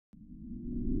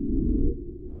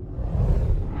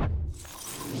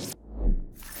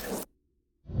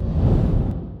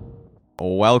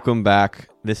welcome back.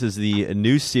 This is the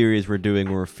new series we're doing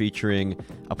where we're featuring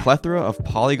a plethora of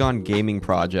Polygon gaming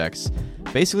projects,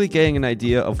 basically getting an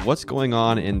idea of what's going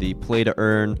on in the play to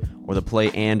earn or the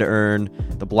play and earn,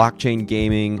 the blockchain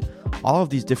gaming, all of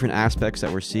these different aspects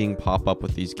that we're seeing pop up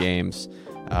with these games.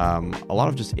 A lot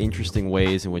of just interesting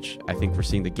ways in which I think we're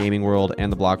seeing the gaming world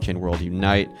and the blockchain world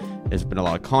unite. There's been a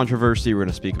lot of controversy. We're going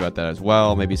to speak about that as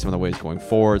well. Maybe some of the ways going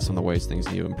forward, some of the ways things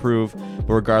need to improve.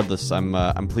 But regardless,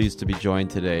 I'm pleased to be joined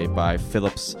today by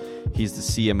Phillips. He's the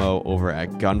CMO over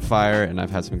at Gunfire, and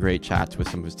I've had some great chats with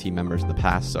some of his team members in the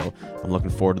past. So I'm looking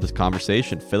forward to this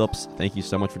conversation. Phillips, thank you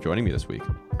so much for joining me this week.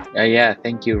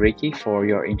 Thank you, Ricky, for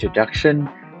your introduction.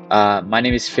 My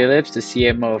name is Phillips, the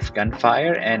CMO of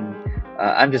Gunfire, and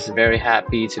I'm just very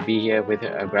happy to be here with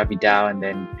GraviDAO and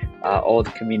then all the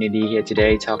community here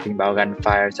today talking about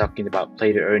Gunfire, talking about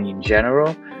play to earn in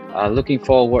general. Looking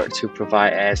forward to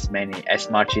provide as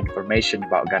much information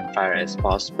about Gunfire as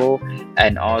possible,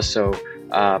 and also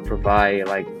provide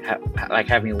like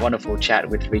having a wonderful chat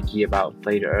with Ricky about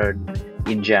play to earn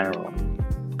in general.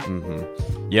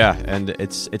 Yeah, and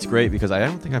it's great because I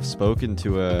don't think I've spoken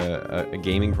to a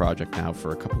gaming project now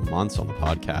for a couple months on the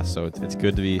podcast, so it's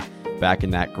good to be back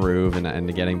in that groove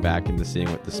and getting back into seeing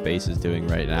what the space is doing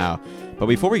right now. But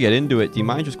before we get into it, do you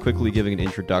mind just quickly giving an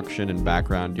introduction and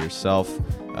background to yourself?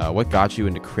 What got you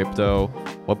into crypto?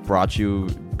 What brought you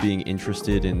being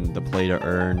interested in the play to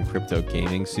earn crypto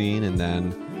gaming scene? And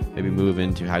then maybe move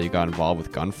into how you got involved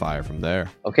with Gunfire from there.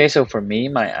 Okay, so for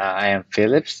me, I am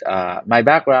Phillips.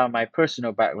 My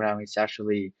personal background is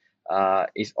actually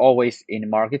is always in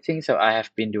marketing. So I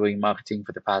have been doing marketing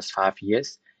for the past 5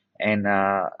 years. And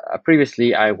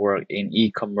previously, I worked in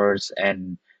e-commerce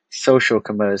and social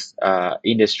commerce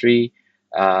industry.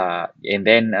 And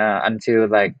then until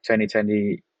like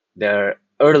 2020, the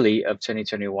early of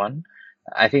 2021,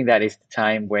 I think that is the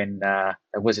time when there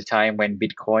was a time when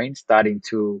Bitcoin starting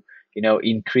to,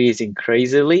 increasing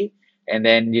crazily. And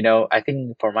then, I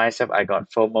think for myself, I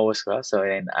got FOMO as well. So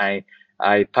then I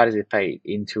participate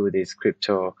into this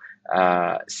crypto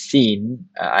scene.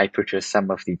 I purchased some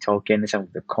of the tokens, some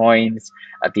of the coins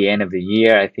at the end of the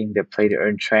year. I think the play to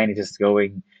earn trend is just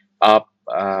going up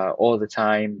all the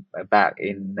time back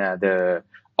in the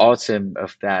autumn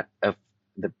of the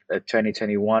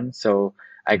 2021. So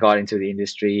I got into the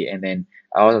industry, and then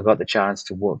I also got the chance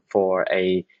to work for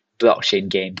a blockchain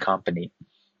game company.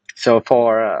 So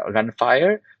for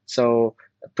Gunfire, so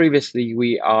previously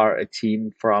we are a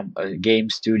team from a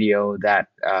game studio that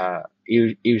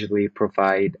usually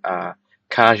provide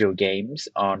casual games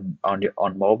on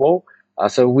mobile.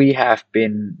 So we have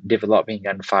been developing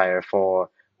Gunfire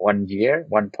for 1 year,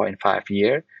 1.5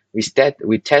 year.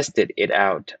 We tested it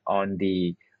out on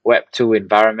the Web2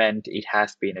 environment. It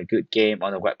has been a good game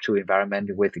on the Web2 environment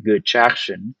with good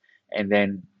traction. And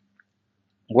then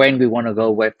when we want to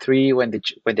go Web3,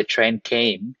 when the trend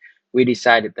came, we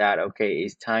decided that, okay,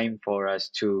 it's time for us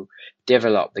to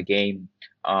develop the game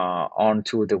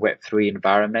onto the Web3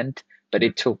 environment, but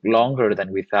it took longer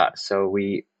than we thought. So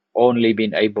we only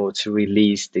been able to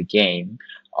release the game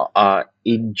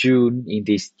in June in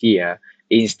this year,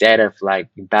 instead of like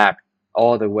back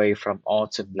all the way from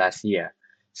autumn last year.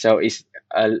 So it's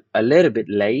a little bit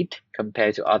late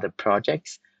compared to other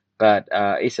projects, but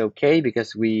it's okay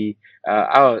because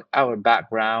our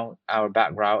background of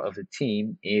the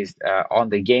team is on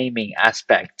the gaming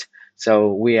aspect.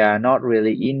 So we are not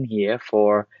really in here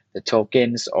for the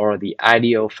tokens or the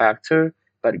IDO factor,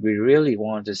 but we really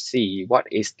want to see what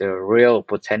is the real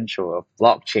potential of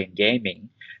blockchain gaming.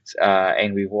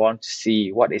 And we want to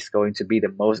see what is going to be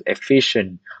the most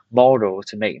efficient model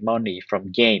to make money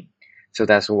from game. So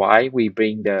that's why we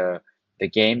bring the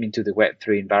game into the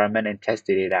Web3 environment and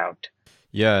tested it out.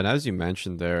 Yeah, and as you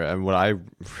mentioned there, and what I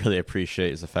really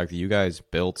appreciate is the fact that you guys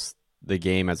built the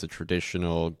game as a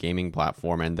traditional gaming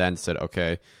platform and then said,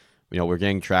 okay, we're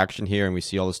getting traction here and we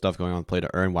see all this stuff going on play to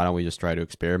earn. Why don't we just try to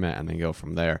experiment and then go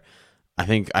from there?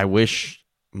 I wish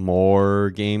more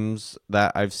games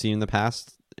that I've seen in the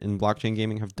past in blockchain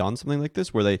gaming have done something like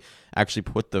this, where they actually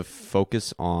put the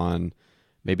focus on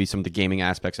maybe some of the gaming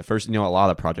aspects at first. A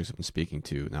lot of the projects I've been speaking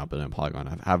to now building on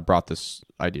Polygon have brought this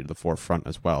idea to the forefront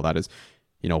as well. That is,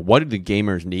 what do the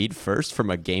gamers need first from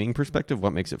a gaming perspective?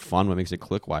 What makes it fun? What makes it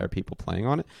click? Why are people playing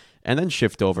on it? And then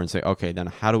shift over and say, okay, then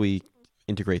how do we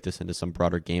integrate this into some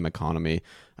broader game economy,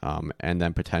 and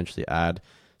then potentially add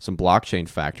some blockchain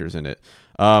factors in it?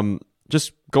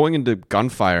 Just going into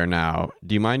Gunfire now,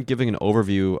 do you mind giving an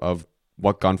overview of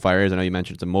what Gunfire is? I know you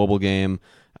mentioned it's a mobile game.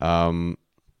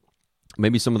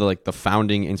 maybe some of the like the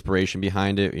founding inspiration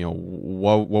behind it. You know,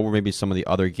 what were maybe some of the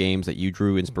other games that you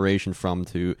drew inspiration from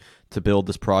to build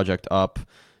this project up?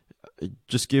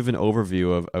 Just give an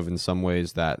overview of in some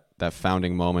ways that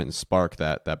founding moment and spark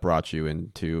that brought you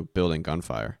into building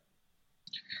Gunfire.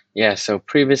 Yeah, so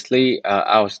previously,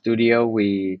 our studio,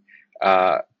 we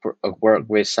work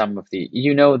with some of the,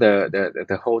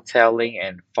 the hoteling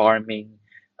and farming,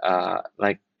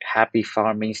 like happy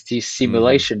farming Mm-hmm.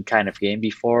 simulation kind of game.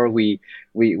 Before we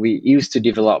used to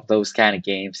develop those kind of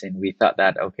games, and we thought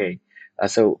that okay,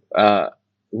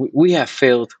 we have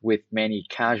failed with many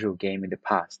casual game in the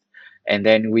past, and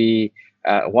then we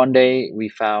one day we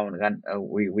found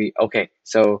we okay,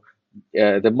 so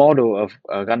the model of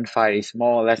Gunfire is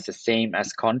more or less the same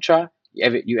as Contra.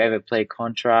 You ever play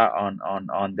Contra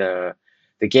on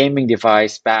the gaming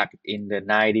device back in the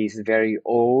 90s, very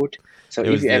old. So It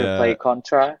if was you the ever play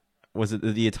Contra, was it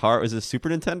the Atari? Was it Super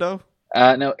Nintendo?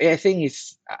 no, I think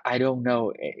it's I don't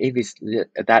know if it's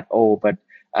that old, but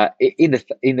in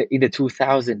the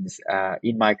 2000s,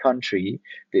 in my country,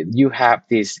 you have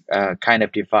this kind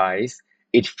of device.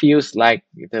 It feels like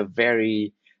the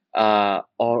very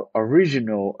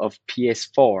original of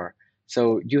PS4.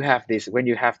 So you have this when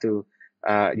you have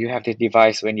this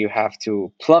device when you have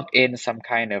to plug in some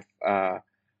kind of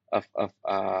of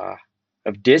uh,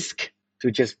 of disc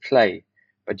to just play,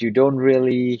 but you don't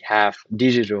really have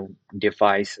digital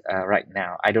device right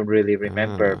now. I don't really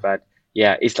remember, Ah, but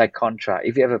yeah, it's like Contra.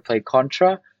 If you ever play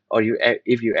Contra, or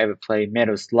if you ever play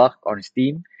Metal Slug on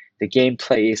Steam, the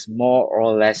gameplay is more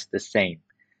or less the same.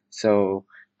 So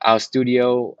our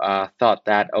studio thought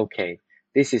that okay,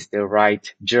 this is the right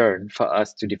journey for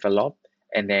us to develop,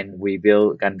 and then we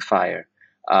build Gunfire.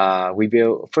 We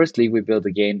built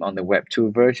the game on the Web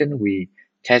 2 version. We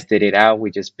tested it out. We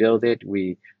just built it.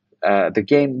 We the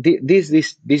game this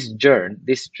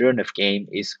genre of game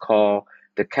is called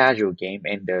the casual game,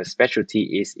 and the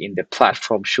specialty is in the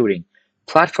platform shooting.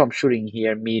 Platform shooting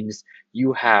here means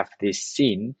you have this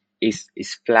scene is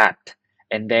flat,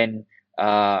 and then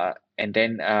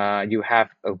you have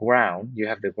a ground. You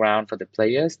have the ground for the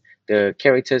players. The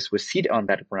characters will sit on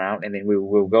that ground, and then we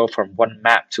will go from one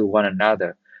map to one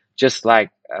another, just like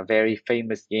a very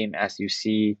famous game as you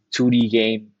see 2D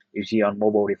game you see on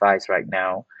mobile device right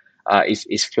now.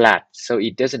 Is flat, so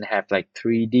it doesn't have like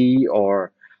 3D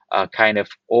or kind of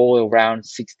all around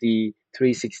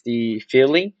 360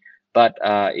 feeling, but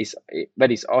it's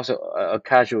also a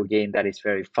casual game that is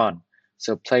very fun.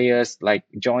 So players like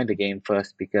join the game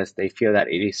first because they feel that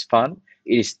it is fun.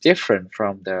 It is different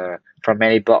from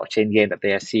many blockchain game that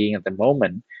they are seeing at the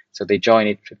moment. So they join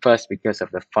it first because of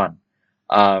the fun.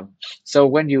 Um, so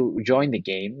when you join the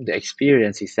game, the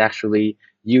experience is actually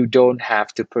you don't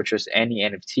have to purchase any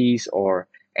NFTs or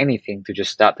anything to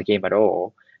just start the game at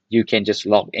all. You can just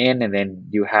log in, and then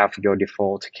you have your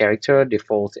default character,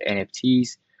 default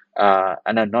NFTs,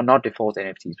 and not default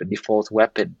NFTs, but default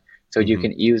weapon. So you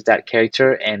mm-hmm. can use that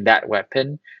character and that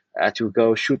weapon to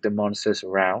go shoot the monsters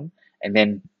around. And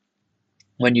then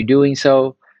when you're doing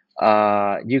so,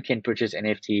 you can purchase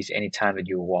NFTs anytime that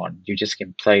you want. You just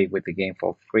can play with the game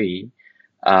for free.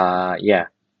 Yeah,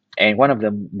 and one of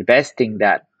the best thing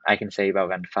that I can say about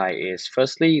Gunfire is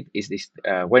firstly is this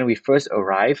when we first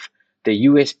arrive, the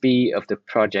USB of the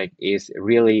project is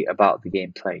really about the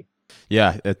gameplay.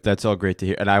 Yeah, that's all great to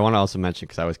hear. And I want to also mention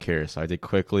because I was curious, so I did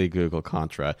quickly Google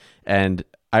Contra, and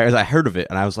I heard of it,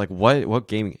 and I was like, "What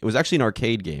game?" It was actually an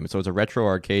arcade game, so it's a retro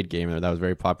arcade game that was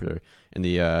very popular in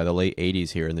the late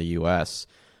 '80s here in the U.S.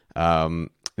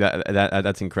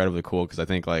 That's incredibly cool because I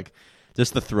think like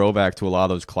just the throwback to a lot of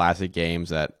those classic games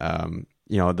that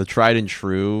the tried and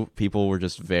true people were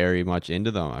just very much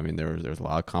into them. I mean, there was a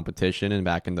lot of competition, and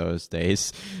back in those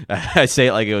days, I say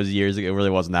it like it was years ago. It really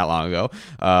wasn't that long ago.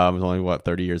 It was only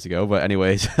 30 years ago. But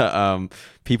anyways,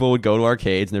 people would go to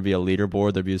arcades, and there'd be a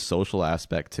leaderboard. There'd be a social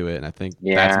aspect to it, and I think that's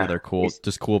Yeah, another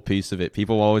it's cool piece of it.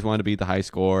 People always wanted to beat the high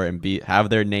score and have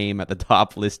their name at the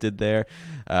top listed there.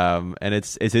 And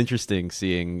it's interesting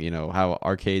seeing how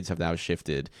arcades have now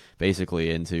shifted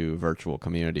basically into virtual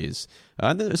communities.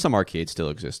 Some arcades still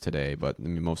exist today, but I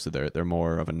mean, most of they're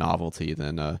more of a novelty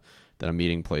than a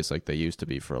meeting place like they used to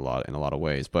be in a lot of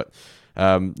ways. But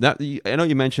I know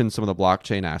you mentioned some of the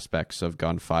blockchain aspects of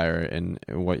Gunfire and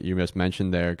what you just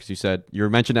mentioned there, because you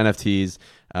mentioned NFTs,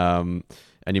 and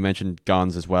you mentioned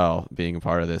guns as well being a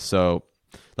part of this. So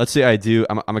let's say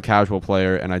I'm a casual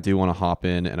player and I do want to hop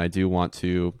in and I do want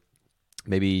to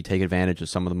maybe take advantage of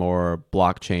some of the more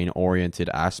blockchain oriented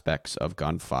aspects of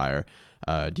Gunfire.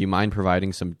 Do you mind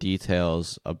providing some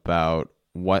details about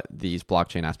what these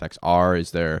blockchain aspects are.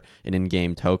 Is there an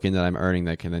in-game token that I'm earning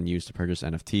that I can then use to purchase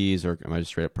NFTs, or am I just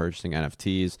straight up purchasing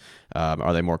NFTs?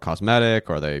 Are they more cosmetic,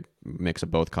 or are they mix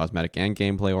of both cosmetic and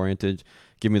gameplay oriented?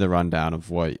 Give me the rundown of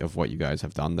what you guys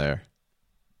have done there.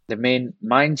 The main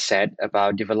mindset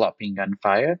about developing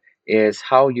Gunfire is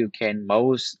how you can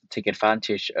most take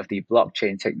advantage of the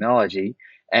blockchain technology.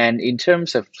 And in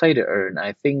terms of play to earn,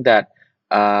 I think that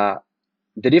uh,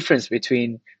 the difference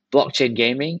between blockchain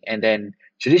gaming and then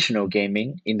traditional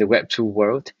gaming in the Web2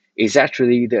 world is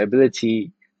actually the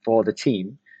ability for the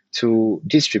team to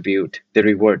distribute the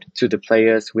reward to the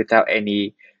players without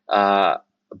any uh,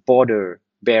 border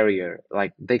barrier.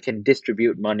 Like they can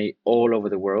distribute money all over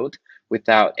the world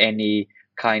without any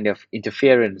kind of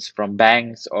interference from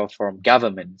banks or from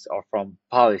governments or from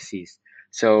policies.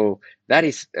 So that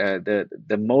is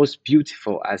the most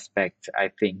beautiful aspect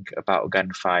I think about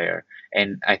Gunfire,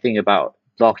 and I think about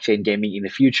blockchain gaming in the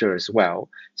future as well.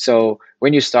 So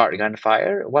when you start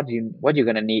Gunfire, what you're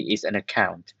gonna need is an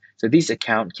account. So this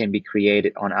account can be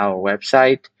created on our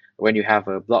website. When you have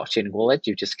a blockchain wallet,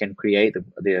 you just can create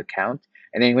the account.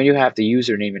 And then when you have the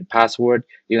username and password,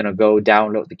 you're gonna go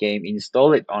download the game,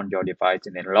 install it on your device,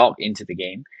 and then log into the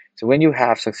game. So when you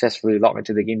have successfully logged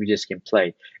into the game, you just can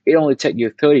play. It only takes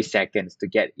you 30 seconds to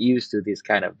get used to this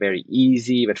kind of very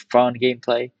easy but fun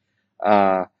gameplay.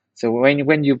 Uh, so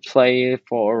when you play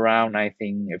for around, I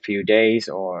think, a few days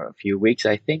or a few weeks,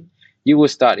 I think you will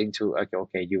start into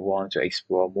okay, you want to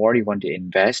explore more, you want to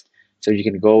invest, so you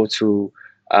can go to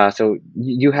so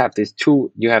you have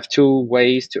two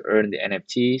ways to earn the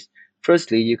NFTs.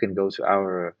 Firstly, you can go to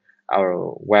our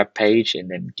web page and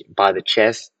then buy the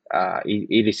chest.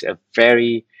 It is a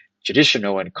very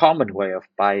traditional and common way of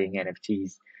buying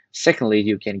NFTs. Secondly,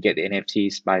 you can get the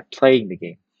NFTs by playing the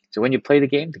game. So when you play the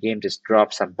game just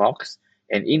drops some box,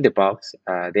 and in the box,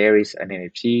 there is an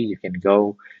NFT. You can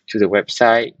go to the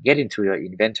website, get into your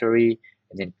inventory,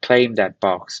 and then claim that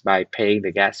box by paying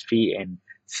the gas fee and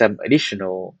some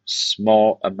additional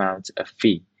small amount of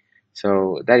fee.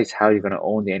 So that is how you're going to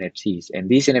own the NFTs. And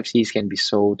these NFTs can be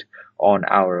sold on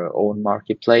our own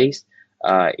marketplace.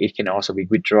 It can also be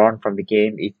withdrawn from the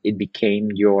game. It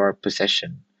became your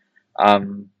possession.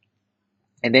 Um,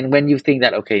 and then when you think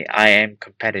that, okay, I am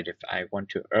competitive, I want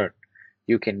to earn,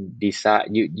 you can decide,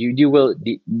 you will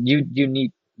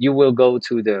go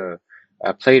to the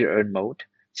play to earn mode.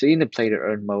 So in the play to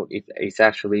earn mode, it's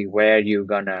actually where you're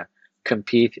gonna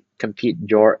compete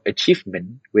your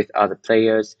achievement with other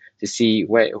players to see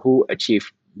who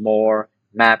achieve more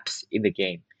maps in the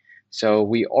game. So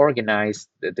we organize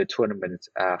the tournament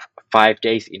 5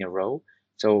 days in a row.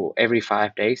 So every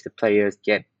 5 days, the players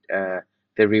get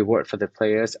the reward for the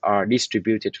players are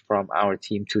distributed from our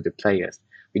team to the players.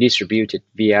 We distribute it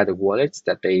via the wallets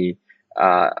that they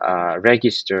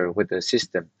register with the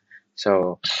system.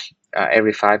 So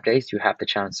every 5 days, you have the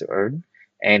chance to earn.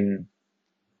 And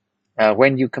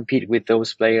when you compete with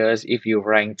those players, if you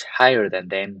ranked higher than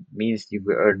them, means you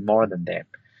will earn more than them.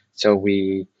 So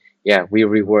we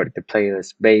reward the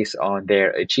players based on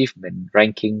their achievement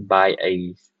ranking by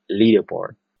a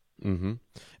leaderboard. Mm-hmm.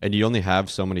 And you only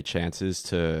have so many chances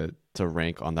to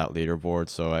rank on that leaderboard.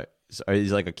 So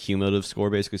it's like a cumulative score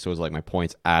basically. So it's like my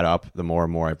points add up the more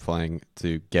and more I'm playing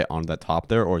to get on that top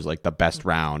there, or is like the best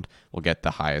round will get the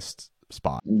highest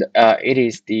spot. It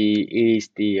is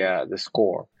the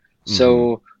score. Mm-hmm.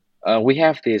 So we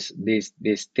have this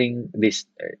thing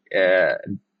uh,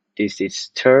 this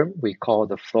term we call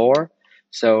the floor.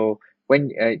 So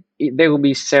when there will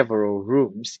be several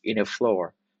rooms in a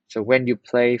floor. So when you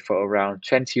play for around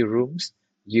 20 rooms,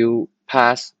 you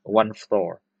pass one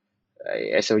floor.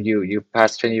 So you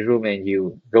pass 20 room and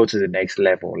you go to the next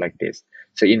level like this.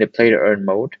 So in the play to earn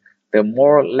mode, the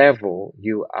more level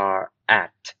you are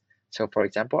at. So for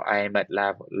example, I am at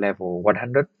level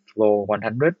 100, floor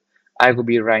 100. I will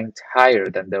be ranked higher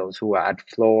than those who are at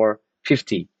floor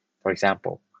 50, for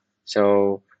example.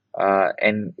 So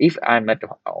and if I'm at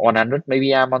 100,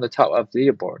 maybe I'm on the top of the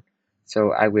leaderboard.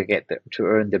 So I will get to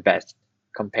earn the best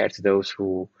compared to those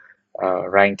who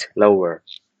ranked lower.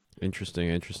 Interesting,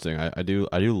 interesting. I do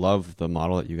love the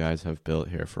model that you guys have built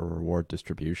here for reward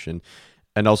distribution.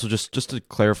 And also just to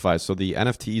clarify, so the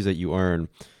NFTs that you earn,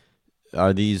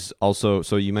 are these also,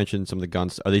 so you mentioned some of the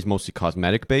guns, are these mostly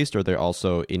cosmetic based, or are there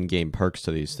also in-game perks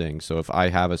to these things? So if I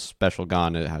have a special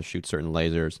gun that has shoots certain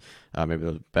lasers, maybe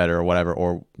they're better or whatever,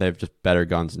 or they have just better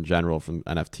guns in general from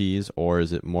NFTs, or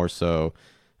is it more so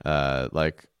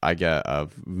like I get a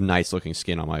nice looking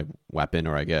skin on my weapon,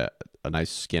 or I get a nice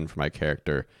skin for my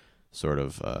character, sort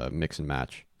of mix and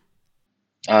match?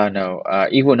 No,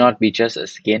 it will not be just a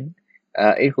skin.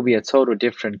 it will be a total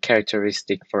different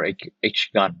characteristic for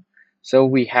each gun. So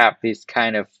we have these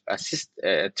kind of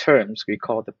terms we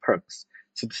call the perks.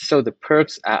 So the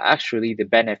perks are actually the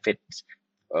benefits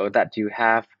that you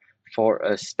have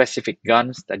for specific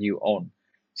guns that you own.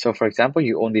 So for example,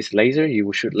 you own this laser, you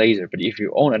will shoot laser. But if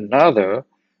you own another,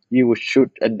 you will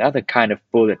shoot another kind of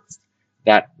bullets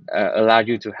that allow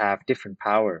you to have different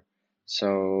power.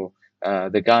 So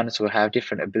the guns will have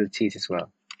different abilities as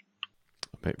well.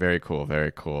 Very cool,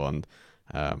 very cool. And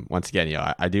once again,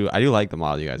 I do like the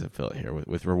model you guys have built here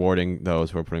with rewarding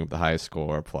those who are putting up the highest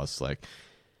score. Plus, like,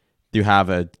 you have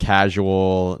a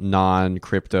casual,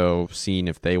 non-crypto scene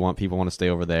if they want people want to stay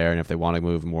over there, and if they want to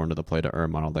move more into the play to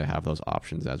earn model, they have those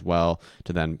options as well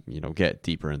to then get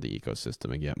deeper into the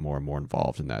ecosystem and get more and more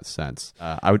involved in that sense.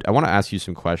 I want to ask you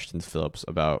some questions, Phillips,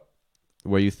 about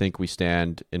where you think we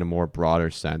stand in a more broader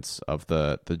sense of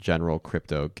the general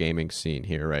crypto gaming scene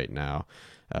here right now.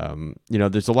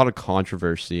 There's a lot of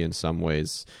controversy in some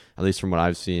ways, at least from what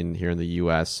I've seen here in the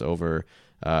U.S. over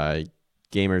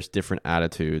gamers' different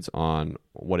attitudes on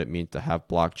what it means to have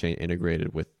blockchain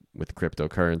integrated with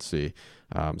cryptocurrency.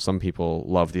 Some people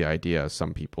love the idea.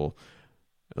 Some people,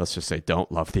 let's just say,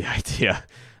 don't love the idea.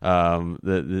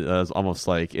 It's almost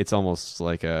like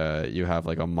you have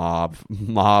like a mob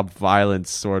violence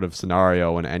sort of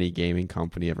scenario when any gaming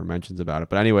company ever mentions about it.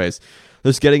 But anyways,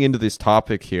 just getting into this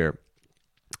topic here.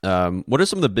 What are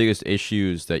some of the biggest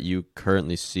issues that you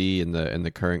currently see in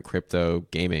the current crypto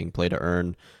gaming play to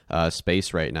earn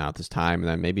space right now at this time, and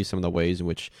then maybe some of the ways in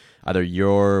which either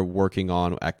you're working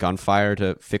on at Gunfire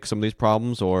to fix some of these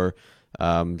problems, or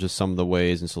just some of the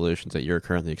ways and solutions that you're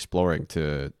currently exploring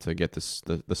to get the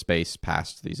space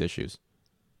past these issues?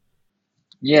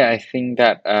 Yeah, I think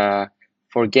that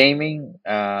for gaming,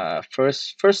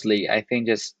 firstly, I think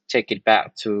just take it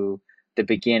back to the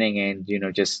beginning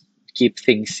and just keep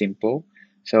things simple.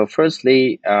 So,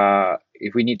 firstly,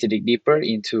 if we need to dig deeper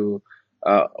into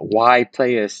why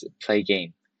players play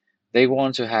game, they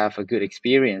want to have a good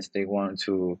experience. They want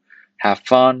to have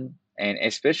fun, and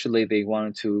especially they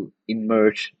want to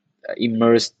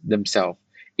immerse themselves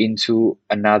into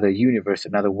another universe,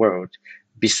 another world,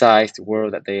 besides the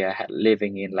world that they are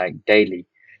living in like daily.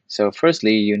 So,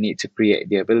 firstly, you need to create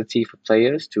the ability for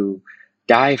players to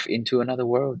dive into another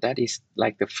world. That is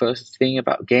like the first thing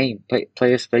about game.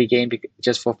 Players play game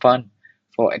just for fun,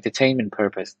 for entertainment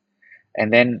purpose.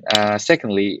 And then,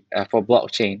 secondly, for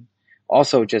blockchain,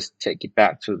 also just take it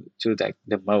back to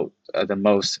the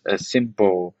most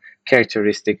simple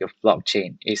characteristic of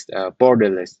blockchain is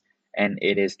borderless, and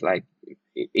it is like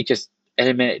it just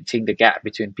eliminating the gap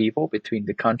between people, between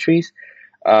the countries.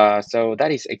 So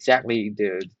that is exactly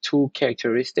the two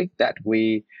characteristic that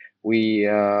we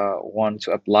want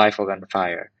to apply for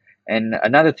Gunfire. And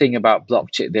another thing about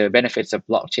blockchain, the benefits of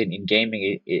blockchain in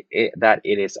gaming, that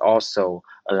it is also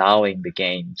allowing the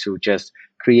game to just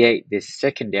create this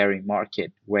secondary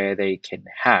market where they can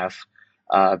have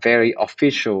a very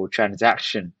official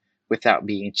transaction without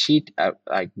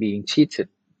like being cheated,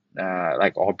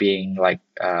 like or being like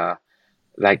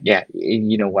yeah,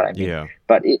 you know what I mean. Yeah.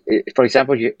 But for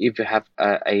example, if you have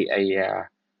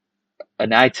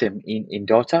an item in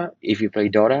Dota. If you play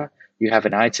Dota, you have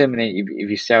an item, and then if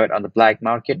you sell it on the black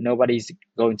market, nobody's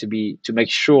going to be to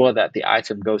make sure that the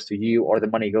item goes to you or the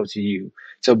money goes to you.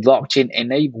 So blockchain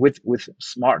enable with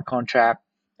smart contract,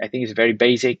 I think it's very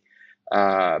basic.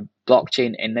 Uh,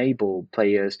 Blockchain enable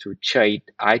players to trade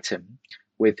item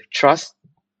with trust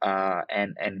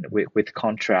and with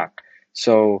contract.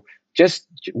 So just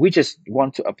we just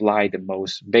want to apply the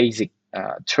most basic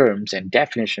terms and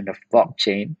definition of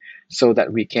blockchain so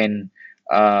that we can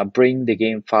bring the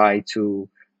GameFi to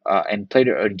and play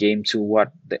the earn game to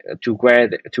to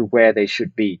where they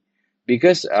should be,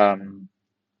 because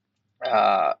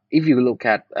if you look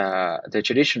at the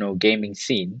traditional gaming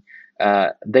scene,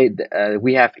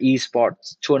 we have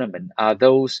esports tournament.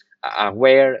 Those are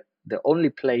where the only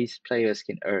place players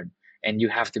can earn, and you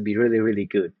have to be really really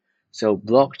good. So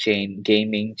blockchain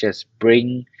gaming just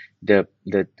bring the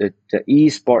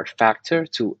esport factor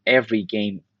to every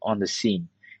game on the scene,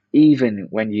 even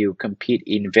when you compete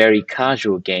in very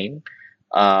casual game.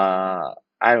 I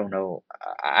don't know.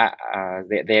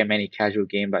 There are many casual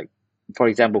game like, for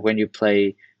example, when you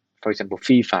play, for example,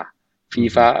 Hmm.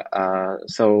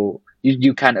 so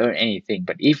you can't earn anything.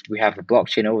 But if we have a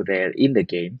blockchain over there in the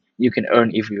game, you can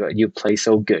earn if you play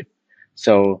so good.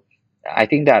 So I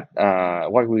think that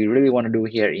what we really want to do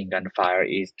here in Gunfire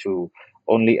is to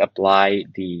only apply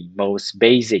the most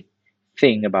basic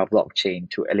thing about blockchain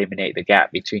to eliminate the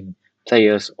gap between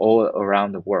players all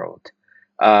around the world.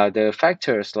 The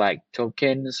factors like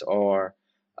tokens or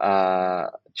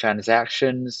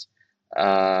transactions,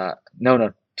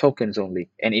 no, tokens only,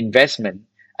 and investment,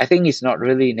 I think it's not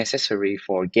really necessary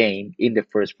for game in the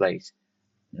first place.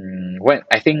 When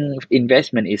I think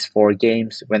investment is for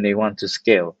games when they want to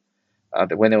scale,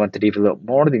 when they want to develop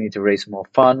more, they need to raise more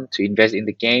fund to invest in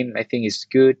the game. I think it's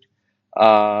good.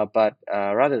 But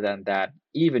rather than that,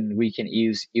 even we can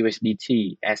use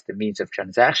USDT as the means of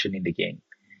transaction in the game,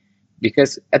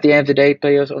 because at the end of the day,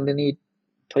 players only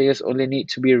need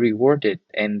to be rewarded,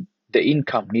 and the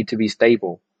income need to be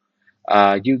stable.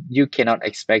 You cannot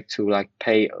expect to like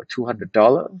pay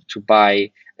 $200 to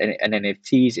buy an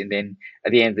NFTs, and then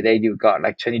at the end of the day you got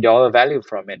like $20 value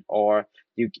from it, or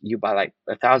you buy like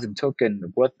 1,000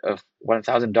 token worth of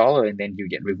 $1,000 and then you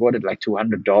get rewarded like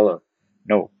 $200.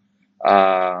 No.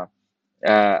 I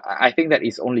think that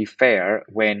is only fair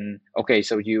when, okay,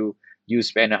 so you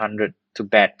spend 100 to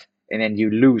bet and then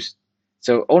you lose.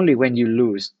 So only when you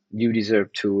lose you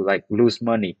deserve to like lose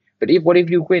money. But if what if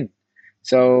you win?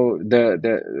 So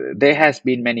there have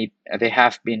been many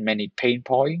pain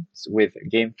points with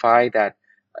GameFi, that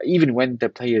even when the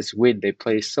players win, they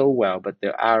play so well, but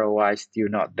the ROI is still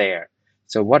not there.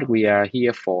 So what we are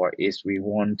here for is we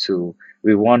want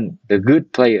the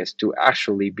good players to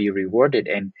actually be rewarded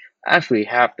and actually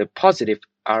have the positive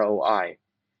ROI.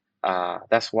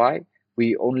 That's why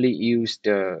we only use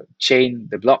the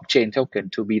blockchain token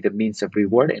to be the means of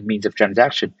reward and means of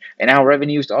transaction, and our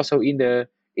revenue is also in the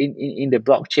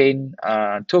blockchain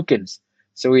tokens.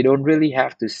 So we don't really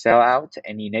have to sell out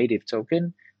any native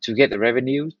token to get the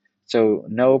revenue. So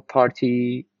no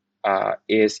party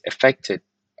is impacted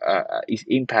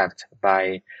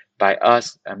by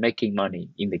us making money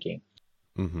in the game.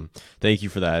 Hmm. Thank you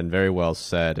for that, and very well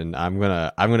said. And I'm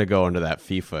gonna go into that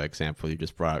FIFA example you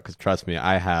just brought up, because trust me,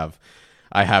 I have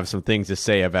some things to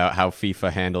say about how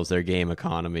FIFA handles their game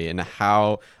economy, and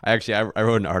how I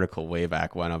wrote an article way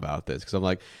back when about this, because I'm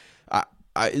like,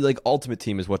 I like Ultimate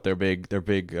Team is what their big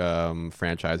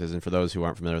franchise is. And for those who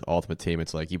aren't familiar with Ultimate Team,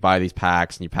 it's like you buy these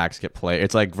packs and you packs get play.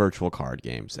 It's like virtual card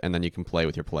games, and then you can play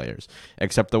with your players.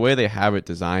 Except the way they have it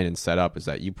designed and set up is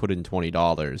that you put in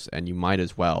 $20, and you might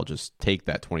as well just take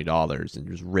that $20 and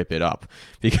just rip it up,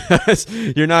 because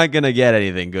you're not gonna get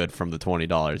anything good from the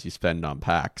 $20 you spend on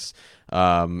packs.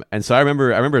 And so I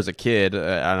remember as a kid,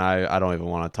 and I don't even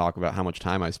want to talk about how much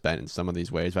time I spent in some of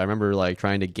these ways, but I remember like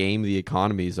trying to game the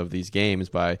economies of these games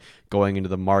by going into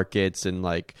the markets and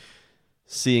like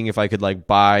seeing if I could like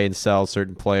buy and sell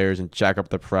certain players and jack up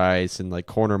the price, and like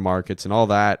corner markets and all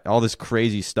that, all this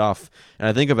crazy stuff. And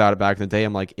I think about it back in the day,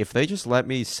 I'm like, if they just let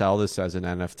me sell this as an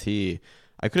NFT,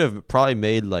 I could have probably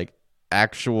made like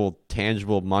actual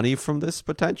tangible money from this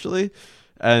potentially.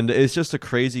 And it's just a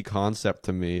crazy concept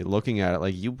to me looking at it.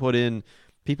 Like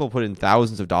people put in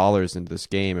thousands of dollars into this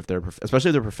game, if they're especially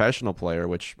if they're a professional player,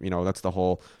 which that's the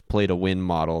whole play to win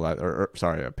model, or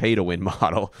sorry, a pay to win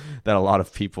model that a lot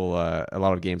of people, a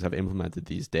lot of games have implemented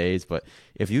these days. But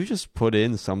if you just put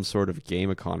in some sort of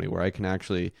game economy where I can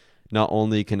actually, not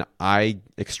only can I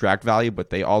extract value,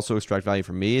 but they also extract value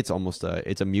from me, it's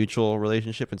a mutual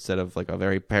relationship instead of like a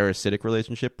very parasitic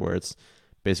relationship where it's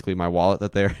basically my wallet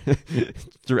that they're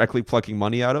directly plucking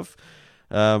money out of.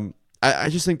 I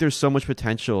just think there's so much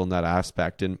potential in that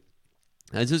aspect. And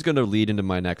this is going to lead into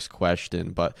my next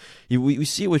question, but we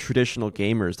see it with traditional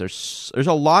gamers. There's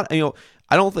a lot, I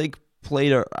don't think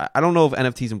I don't know if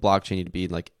NFTs and blockchain need to be in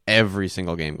like every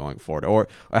single game going forward, or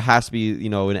it has to be,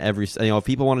 in every, if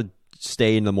people want to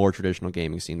stay in the more traditional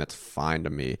gaming scene, that's fine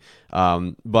to me.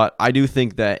 But I do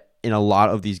think that in a lot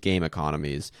of these game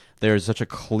economies, there's such a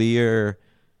clear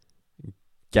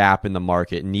gap in the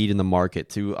market, need in the market,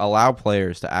 to allow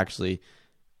players to actually,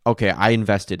 okay, I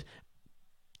invested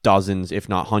dozens, if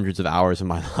not hundreds of hours of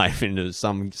my life into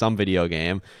some video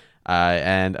game,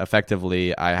 and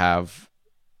effectively I have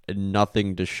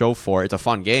nothing to show for it. It's a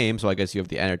fun game, so I guess you have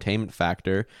the entertainment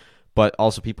factor, but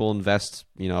also people invest,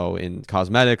 in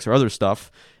cosmetics or other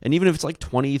stuff. And even if it's like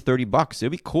 $20-$30,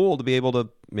 it'd be cool to be able to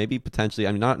maybe potentially,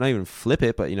 I mean, not even flip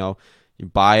it, but you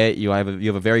buy it, you have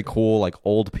a very cool like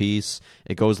old piece.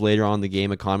 It goes later on in the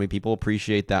game economy. People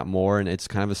appreciate that more, and it's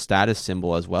kind of a status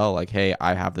symbol as well. Like, hey,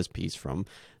 I have this piece from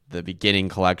the beginning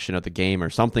collection of the game,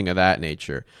 or something of that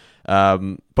nature.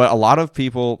 But a lot of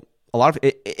people,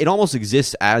 it almost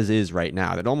exists as is right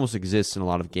now. It almost exists in a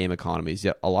lot of game economies.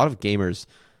 Yet a lot of gamers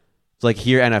like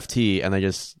hear NFT and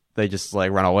they just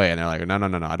like run away, and they're like, no,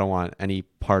 I don't want any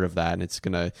part of that, and it's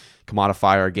gonna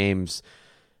commodify our games.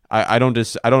 I don't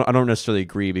necessarily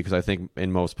agree, because I think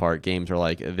in most part games are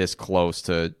like this close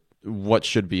to what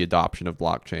should be adoption of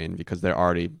blockchain, because they're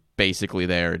already basically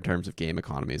there in terms of game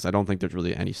economies. I don't think there's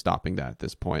really any stopping that at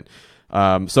this point.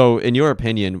 So in your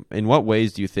opinion, in what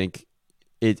ways do you think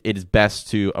it is best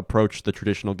to approach the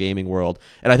traditional gaming world?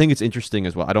 And I think it's interesting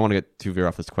as well. I don't want to get too veer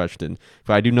off this question,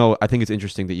 but I think it's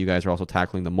interesting that you guys are also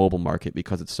tackling the mobile market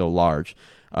because it's so large.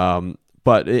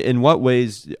 But in what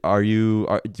ways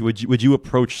would you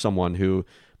approach someone who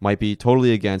might be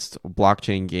totally against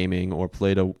blockchain gaming or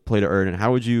play to earn, and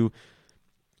how would you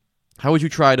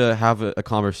try to have a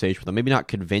conversation with them? Maybe not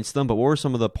convince them, but what were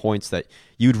some of the points that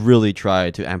you'd really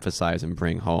try to emphasize and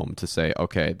bring home to say,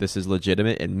 okay, this is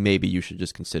legitimate, and maybe you should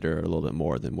just consider it a little bit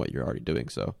more than what you're already doing?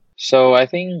 So I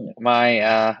think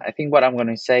what I'm going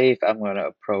to say if I'm going to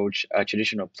approach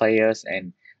traditional players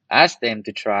and ask them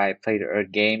to try play the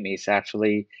earth game is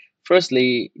actually,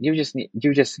 firstly, you just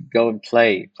go and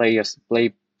play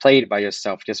it by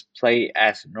yourself. Just play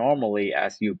as normally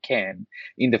as you can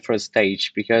in the first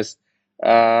stage, because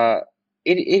uh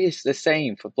it is the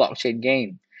same for blockchain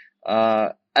game.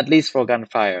 At least for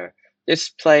Gunfire,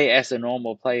 just play as a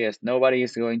normal player. Nobody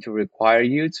is going to require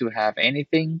you to have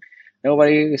anything.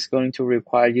 Nobody is going to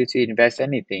require you to invest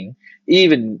anything.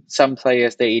 Even some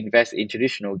players, they invest in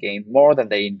traditional game more than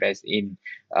they invest in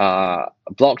a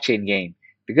blockchain game,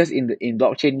 because in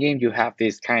blockchain game you have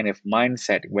this kind of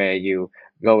mindset where you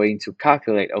going to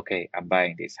calculate, okay, I'm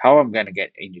buying this, how I'm going to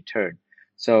get in return.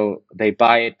 So they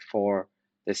buy it for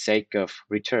the sake of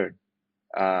return.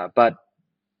 But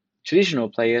traditional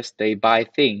players, they buy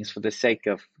things for the sake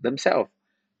of themselves.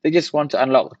 They just want to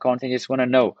unlock the content, just want to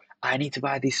know, I need to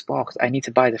buy this box, I need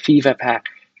to buy the FIFA pack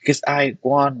because I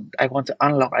want to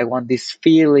unlock, I want these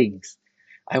feelings.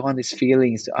 I want these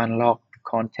feelings to unlock the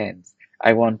content.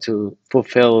 I want to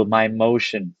fulfill my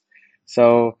emotion.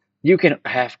 So you can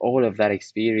have all of that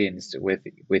experience with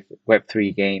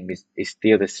Web3 game is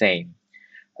still the same.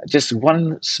 Just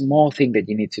one small thing that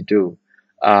you need to do.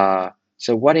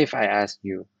 So what if I ask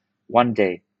you one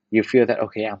day, you feel that,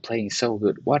 okay, I'm playing so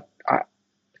good.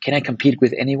 Can I compete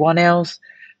with anyone else?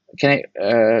 Can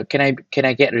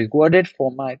I get rewarded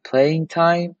for my playing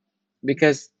time?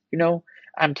 Because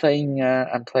I'm playing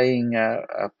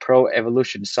Pro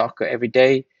Evolution Soccer every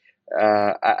day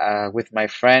with my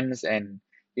friends, and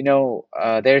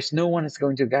there's no one is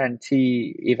going to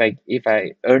guarantee if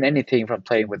I earn anything from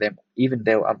playing with them, even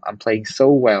though I'm playing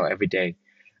so well every day.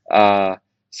 Uh,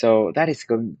 so that is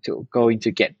going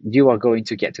to get you are going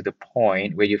to get to the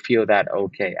point where you feel that,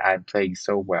 okay, I'm playing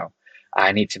so well,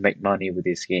 I need to make money with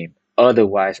this game.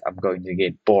 Otherwise, I'm going to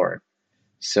get bored.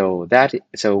 So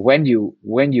when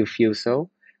you feel so,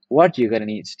 what you're gonna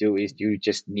need to do is you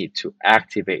just need to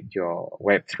activate your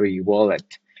Web3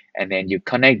 wallet, and then you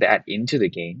connect that into the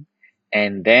game,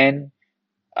 and then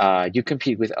you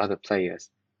compete with other players.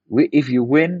 If you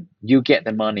win, you get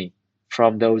the money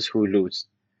from those who lose.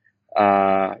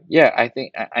 Yeah, I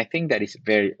think that is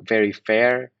very very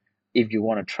fair. If you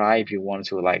want to try, if you want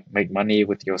to like make money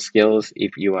with your skills,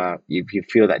 if you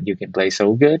feel that you can play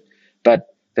so good. But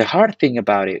the hard thing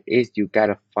about it is you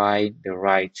gotta find the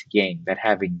right game that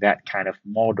having that kind of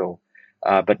model,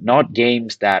 but not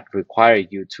games that require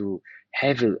you to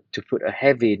put a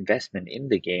heavy investment in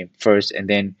the game first, and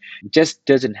then just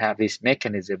doesn't have this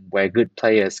mechanism where good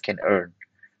players can earn.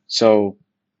 So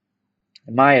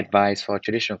my advice for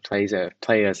traditional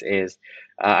players is,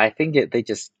 I think that they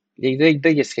just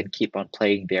can keep on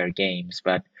playing their games,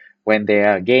 but when there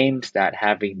are games that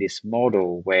having this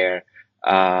model where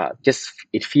just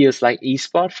it feels like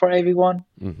esport for everyone,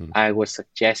 Hmm. I would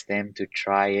suggest them to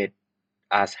try it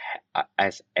as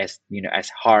as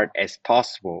hard as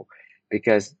possible,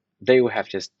 because they will have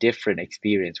just different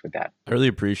experience with that. I really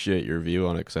appreciate your view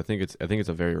on it because I think it's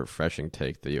a very refreshing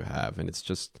take that you have, and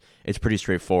it's pretty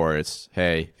straightforward. It's,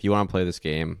 hey, if you want to play this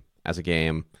game as a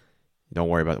game, don't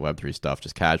worry about the Web3 stuff.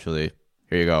 Just casually,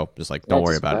 here you go. Just like don't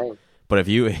worry That's about it. right. But if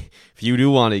you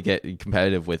do want to get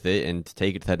competitive with it and to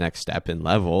take it to the next step in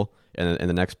level and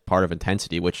the next part of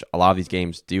intensity, which a lot of these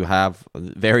games do have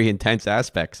very intense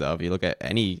aspects of. You look at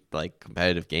any like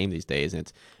competitive game these days, and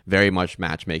it's very much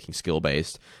matchmaking skill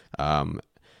based. Um,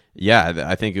 yeah,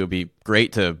 I think it would be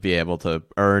great to be able to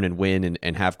earn and win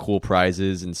and have cool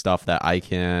prizes and stuff that I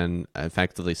can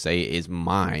effectively say is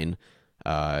mine.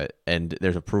 And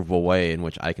there's a provable way in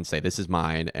which I can say this is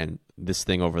mine and this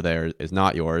thing over there is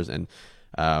not yours. And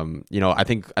I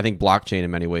think blockchain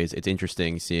in many ways it's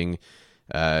interesting seeing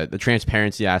the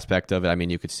transparency aspect of it. I mean,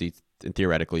 you could see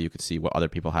theoretically you could see what other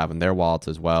people have in their wallets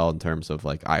as well in terms of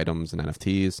like items and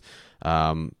NFTs.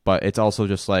 But it's also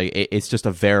just like it's just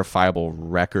a verifiable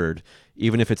record,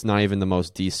 even if it's not even the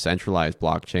most decentralized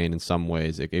blockchain in some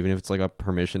ways, even if it's like a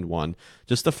permissioned one.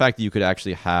 Just the fact that you could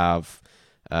actually have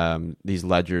these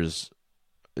ledgers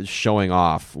showing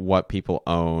off what people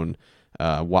own,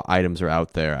 what items are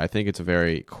out there. I think it's a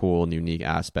very cool and unique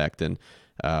aspect. And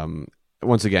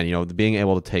once again, being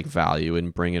able to take value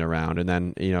and bring it around, and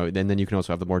then then you can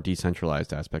also have the more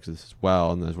decentralized aspects of this as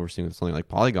well. And as we're seeing with something like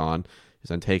Polygon, is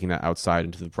then taking that outside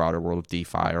into the broader world of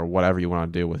DeFi or whatever you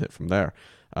want to do with it from there.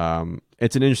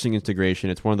 It's an interesting integration.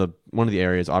 It's one of the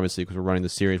areas, obviously, because we're running the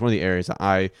series, one of the areas that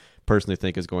I personally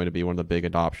think is going to be one of the big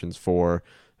adoptions for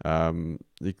the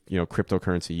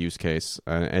cryptocurrency use case.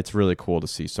 It's really cool to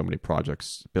see so many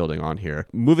projects building on here.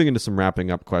 Moving into some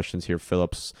wrapping up questions here,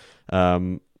 Phillips.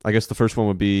 I guess the first one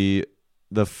would be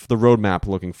the roadmap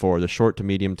looking forward, the short to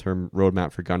medium term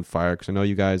roadmap for Gunfire, because I know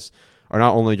you guys are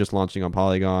not only just launching on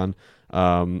Polygon.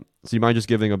 So you mind just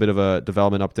giving a bit of a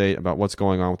development update about what's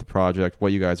going on with the project,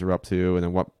 what you guys are up to, and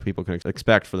then what people can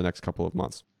expect for the next couple of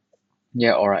months?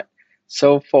 Yeah, all right.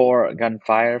 So for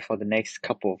Gunfire for the next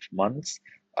couple of months,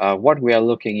 what we are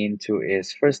looking into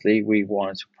is firstly, we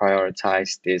want to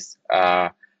prioritize this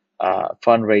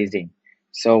fundraising.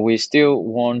 So we still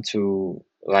want to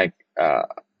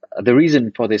the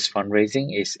reason for this fundraising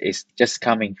is just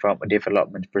coming from a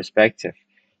development perspective.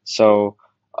 So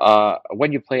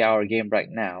when you play our game right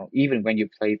now, even when you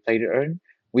play to earn,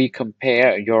 we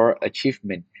compare your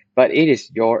achievement, but it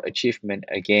is your achievement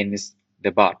against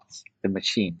the bots, the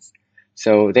machines.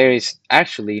 So there is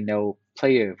actually no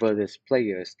player versus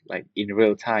players like in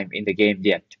real time in the game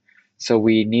yet. So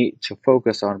we need to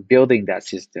focus on building that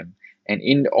system. And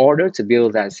in order to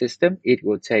build that system,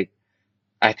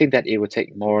 I think that it will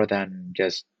take more than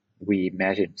just we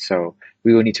imagine. So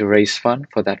we will need to raise fund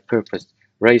for that purpose,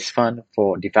 raise fund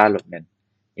for development.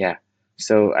 Yeah.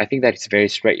 So I think that it's very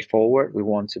straightforward. We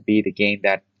want to be the game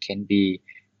that can be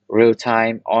real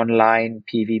time, online,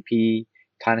 PvP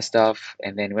kind of stuff.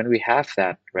 And then when we have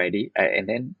that ready,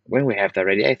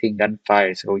 I think Gunfire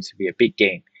is going to be a big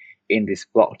game in this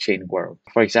blockchain world.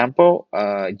 For example,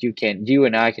 you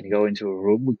and I can go into a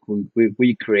room.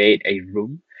 We create a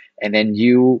room, and then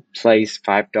you place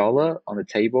 $5 on the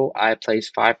table. I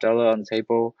place $5 on the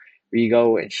table. We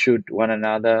go and shoot one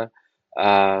another.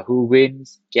 Who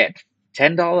wins get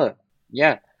 $10.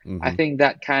 Yeah, I Mm-hmm. think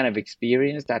that kind of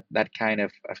experience, that kind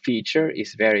of a feature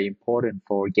is very important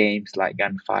for games like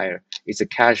Gunfire. It's a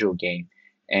casual game,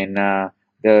 and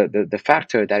the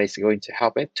factor that is going to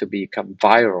help it to become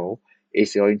viral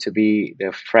is going to be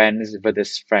the friends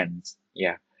versus friends.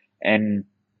 Yeah, and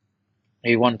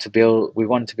we want to build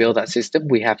that system.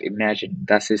 We have imagined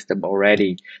that system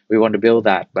already. We want to build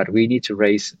that, but we need to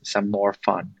raise some more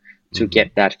fund to Mm-hmm.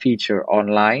 get that feature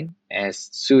online as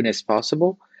soon as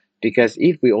possible. Because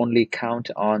if we only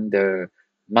count on the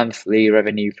monthly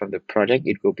revenue from the project,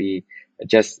 it will be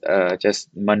just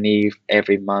money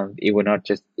every month. It will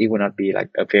not be like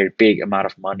a very big amount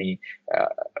of money uh,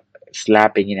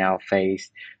 slapping in our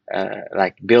face,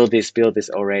 like build this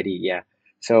already. Yeah.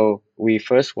 So we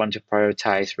first want to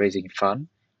prioritize raising fund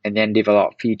and then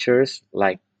develop features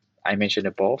like I mentioned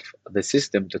above. The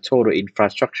system, the total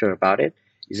infrastructure about it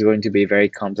is going to be very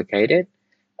complicated.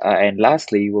 And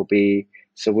lastly, will be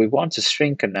so we want to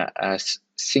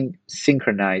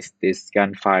synchronize this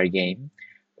Gunfire game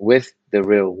with the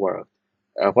real world.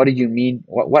 What do you mean?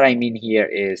 What I mean here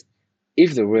is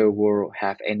if the real world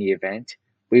have any event,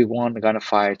 we want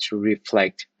Gunfire to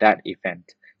reflect that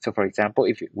event. So, for example,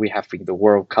 if we have the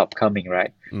World Cup coming,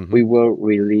 right, Mm-hmm. we will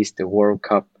release the World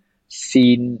Cup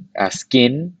skin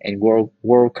and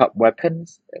World Cup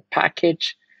weapons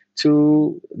package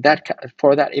to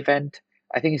for that event.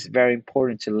 I think it's very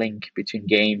important to link between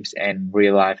games and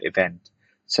real life event.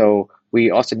 So we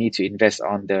also need to invest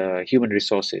on the human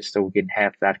resources so we can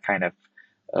have that kind of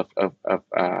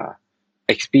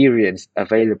experience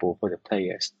available for the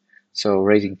players. So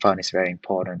raising fund is very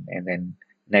important. And then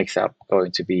next up,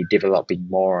 going to be developing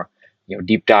more,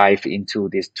 deep dive into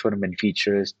these tournament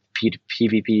features,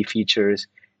 PvP features,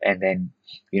 and then,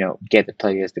 get the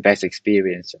players the best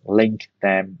experience, link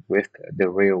them with the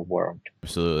real world.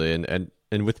 Absolutely,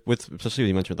 and with especially when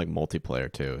you mentioned like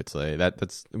multiplayer too. It's like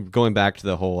that's going back to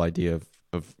the whole idea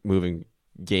of moving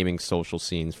gaming social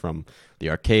scenes from the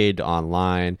arcade to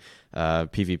online,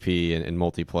 PvP and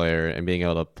multiplayer, and being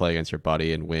able to play against your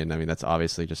buddy and win. I mean, that's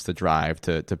obviously just the drive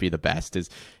to be the best is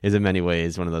in many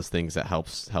ways one of those things that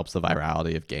helps the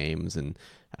virality of games. And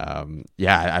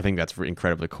yeah, I think that's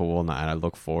incredibly cool, and I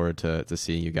look forward to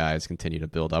seeing you guys continue to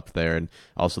build up there, and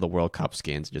also the World Cup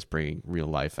skins, just bringing real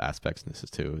life aspects in this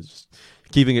too. It's just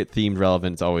keeping it themed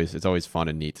relevant. It's always fun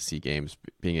and neat to see games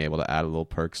being able to add little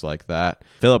perks like that.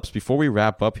 Phillips, before we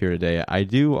wrap up here today, I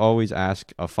do always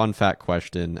ask a fun fact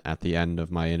question at the end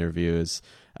of my interviews.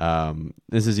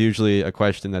 This is usually a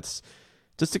question that's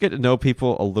just to get to know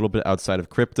people a little bit outside of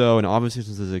crypto. And obviously,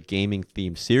 since this is a gaming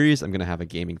themed series, I'm going to have a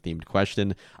gaming themed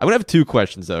question. I'm going to have two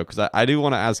questions, though, because I do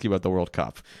want to ask you about the World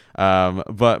Cup.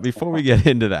 But before we get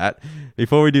into that,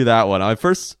 before we do that one, I'll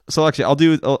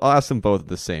ask them both at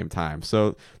the same time.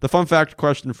 So the fun fact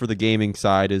question for the gaming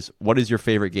side is, what is your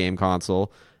favorite game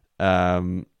console?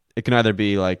 It can either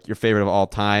be like your favorite of all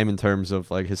time in terms of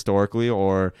like historically,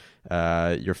 or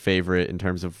your favorite in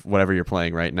terms of whatever you're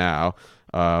playing right now.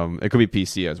 It could be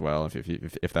PC as well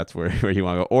if that's where you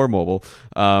want to go, or mobile.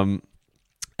 And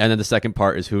then the second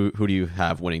part is who do you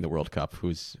have winning the World Cup?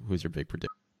 Who's your big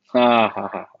prediction?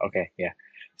 Okay, yeah.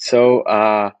 So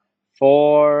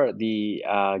for the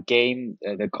game,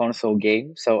 the console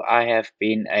game, so I have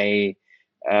been a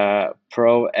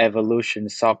Pro Evolution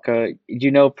Soccer. Do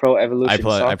you know Pro Evolution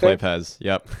I play Soccer? PES.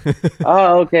 Yep.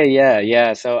 Oh, okay, yeah,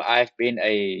 yeah. So I've been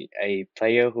a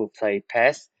player who played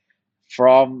PES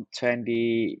from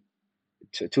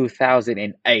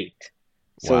 2008.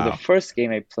 So the Wow. first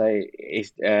game I play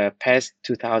is PES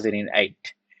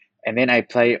 2008, and then I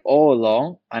play all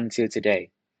along until today.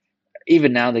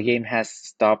 Even now, the game has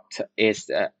stopped its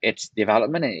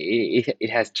development, and it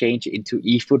has changed into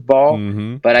eFootball.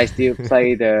 Mm-hmm. But I still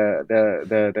play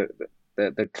the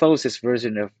closest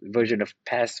version of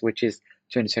PES, which is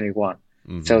 2021.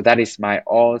 Mm-hmm. So that is my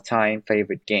all-time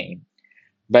favorite game.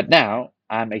 But now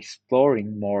I'm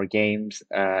exploring more games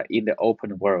in the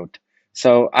open world.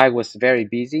 So I was very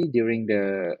busy during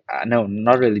the no,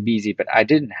 not really busy, but I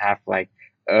didn't have like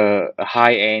a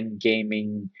high-end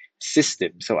gaming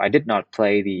system. So I did not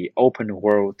play the open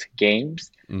world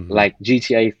games Mm-hmm. like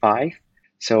GTA 5.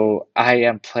 So I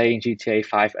am playing GTA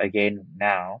 5 again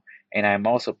now, and I'm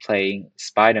also playing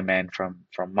Spider-Man from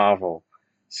Marvel.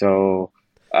 So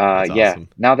That's yeah, awesome.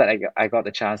 now that I got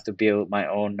the chance to build my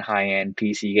own high-end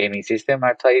PC gaming system,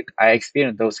 I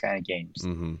experienced those kind of games.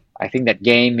 Mm-hmm. I think that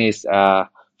game is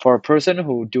for a person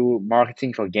who do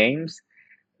marketing for games,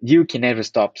 you can never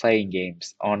stop playing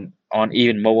games on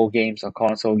even mobile games or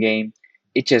console game.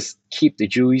 It just keep the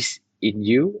juice in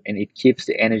you, and it keeps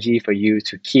the energy for you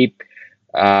to keep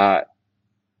uh,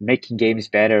 making games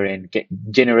better and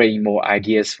generating more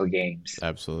ideas for games.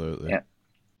 Absolutely. Yeah.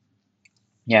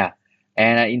 Yeah.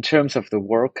 And in terms of the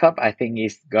World Cup, I think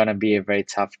it's gonna be a very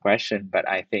tough question, but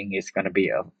I think it's gonna be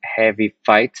a heavy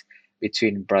fight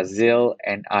between Brazil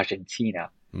and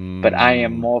Argentina. But I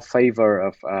am Mm. more favor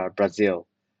of Brazil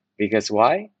because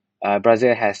why?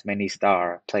 Brazil has many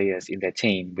star players in their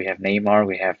team. We have Neymar,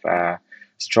 we have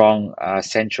strong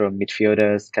central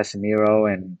midfielders,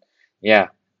 Casemiro, and yeah,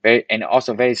 and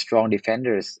also very strong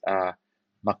defenders,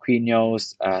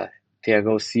 Marquinhos,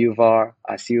 Thiago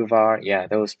Silva, yeah,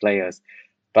 those players.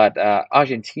 But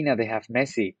Argentina, they have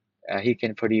Messi. He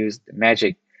can produce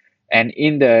magic. And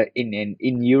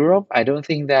in Europe, I don't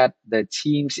think that the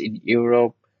teams in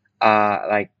Europe are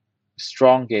like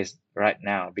strongest right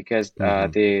now because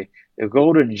Mm-hmm. the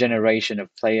golden generation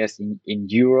of players in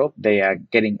Europe, they are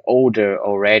getting older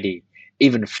already.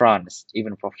 Even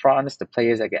for France, the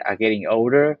players are getting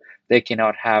older. They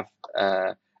cannot have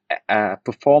uh,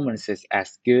 performances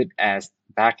as good as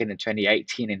back in the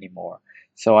 2018 anymore.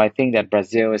 So I think that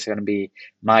Brazil is going to be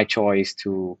my choice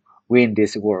to win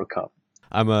this World Cup.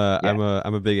 Yeah.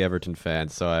 I'm a big Everton fan,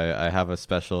 so I have a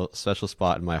special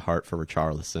spot in my heart for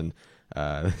Richarlison.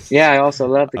 Yeah, I also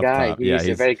love the Up guy. top. He Yeah, is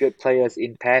a very good player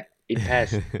in PES.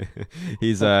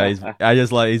 he's I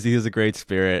just like he has a great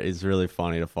spirit. He's really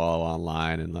funny to follow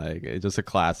online, and like it's just a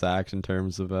class act in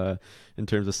terms of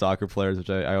soccer players, which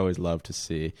I always love to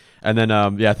see. And then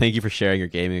yeah, thank you for sharing your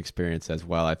gaming experience as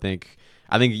well. I think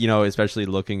especially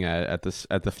looking at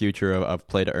the future of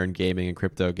play to earn gaming and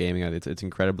crypto gaming, it's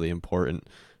incredibly important.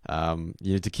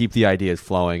 To keep the ideas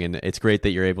flowing, and it's great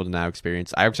that you're able to now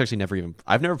experience. I've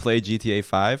never played GTA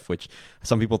 5, which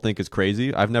some people think is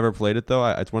crazy. I've never played it though.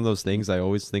 It's one of those things I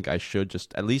always think I should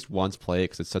just at least once play it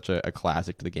because it's such a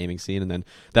classic to the gaming scene. And then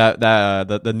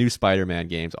the new Spider-Man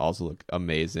games also look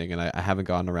amazing, and I haven't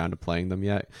gotten around to playing them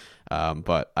yet.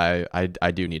 But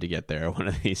I do need to get there one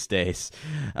of these days.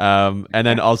 And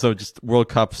then also just World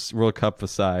Cup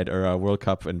aside, or World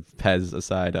Cup and PES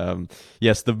aside.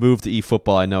 Yes, the move to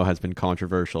eFootball I know has been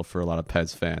controversial for a lot of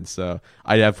PES fans. So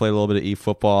I have played a little bit of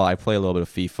eFootball. I play a little bit of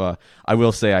FIFA. I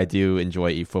will say I do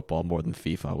enjoy eFootball more than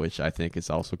FIFA, which I think is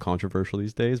also controversial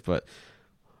these days. But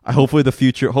hopefully the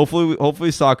future,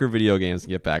 hopefully soccer video games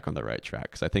can get back on the right track,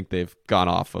 because I think they've gone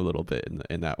off a little bit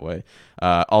in that way.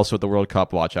 Also at the World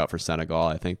Cup, watch out for Senegal.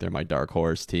 I think they're my dark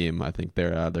horse team. I think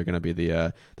they're going to be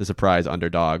the surprise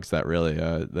underdogs that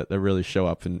really show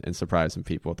up and surprise some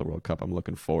people at the World Cup. I'm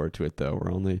looking forward to it though.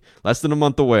 We're only less than a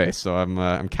month away, so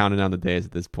I'm counting down the days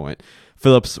at this point.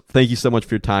 Phillips, thank you so much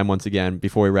for your time once again.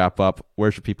 Before we wrap up,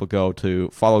 where should people go to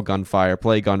follow Gunfire,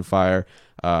 play Gunfire,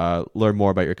 learn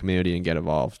more about your community, and get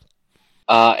involved?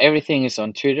 Everything is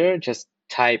on Twitter. Just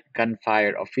type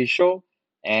Gunfire Official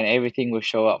and everything will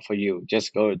show up for you.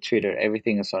 Just go to Twitter.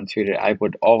 Everything is on Twitter. I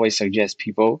would always suggest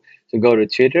people to go to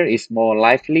Twitter. It's more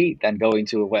lively than going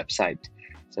to a website.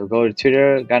 So go to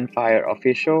Twitter, Gunfire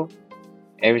Official.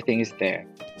 Everything is there.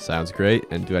 Sounds great.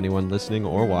 And to anyone listening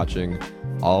or watching,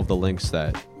 all of the links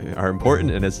that are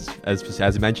important, and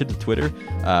as mentioned, Twitter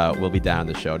will be down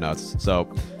in the show notes. So,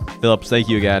 Phillips, thank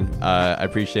you again. I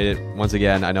appreciate it. Once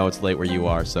again, I know it's late where you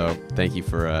are, so thank you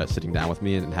for sitting down with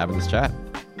me and having this chat.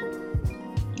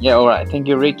 Yeah, all right. Thank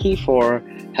you, Ricky, for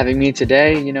having me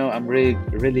today. I'm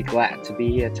really glad to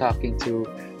be here talking to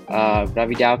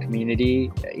Ravidao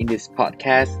community in this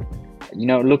podcast.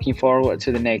 Looking forward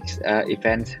to the next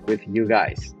event with you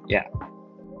guys. Yeah.